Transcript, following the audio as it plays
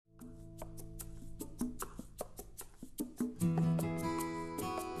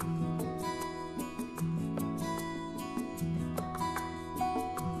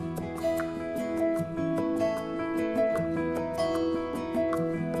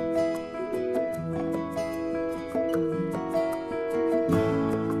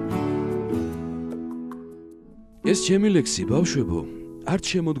ეს ჩემი ლექსი ბავშვებო, არც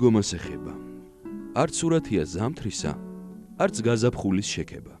შემოდგომას ეხება, არც სურათია ზამთრისა, არც გაზაფხულის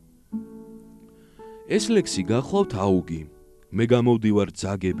შექება. ეს ლექსი გახლავთ აუგი, მე გამოვდივარ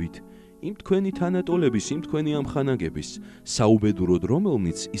ძაგებით, იმ თქვენი თანატოლების, იმ თქვენი ამხანაგების, საუბედუროდ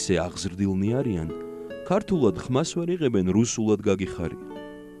რომელნიც ისე აღზრდილნი არიან, ქართულად ხმას ვერ იღებენ, რუსულად გაგიხარია.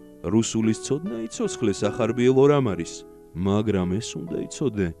 რუსულის ცოდნა იცოცხლეს ახარბიელო რამ არის, მაგრამ ეს უნდა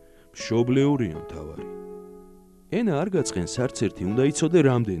იცოდე, მშობლიურია მთავარი. ენა არ გაწყენს არც ერთი, უნდა იცოდე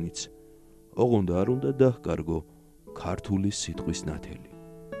რამდენიც. ოღონდ არ უნდა დაჰკარგო ქართული სიტყვის ნათელი.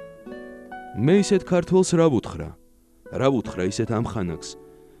 მე ისეთ ქართველს რა ვუთხრა ისეთ ამხანაგს,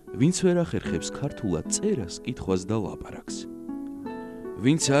 ვინც ვერ ახერხებს ქართულად წერას, კითხვას და ლაპარაკს.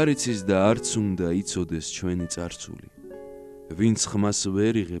 ვინც არ იცის და არც უნდა იცოდეს ჩვენი წარსული, ვინც ხმას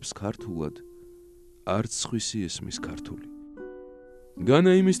ვერ იღებს ქართულად, არც სხვისი ესმის ქართული.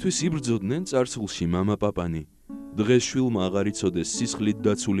 განა იმისთვის იბრძოდნენ წარსულში მამა-პაპანი, დღეს შვილმა აღარ იცოდეს სისხლით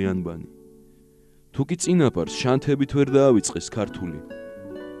დაცული ანბანი. თუ კი წინაპარს შანთებით ვერ დაავიწყეს ქართული,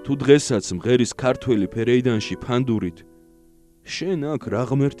 თუ დღესაც მღერის ქართველი ფერეიდანში ფანდურით, შენ აქ რა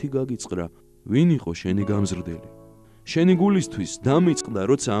ღმერთი გაგიწყრა, ვინ იყო შენი გამზრდელი? შენი გულისთვის დამიწყდა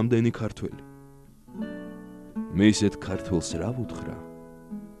როცა ამდენი ქართველი. მე ისეთ ქართველს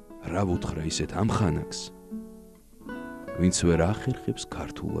რა ვუთხრა ისეთ ამხანაგს, ვინც ვერ ახერხებს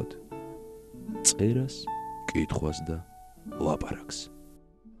ქართულად წერას, კითხვას და ლაპარაკს.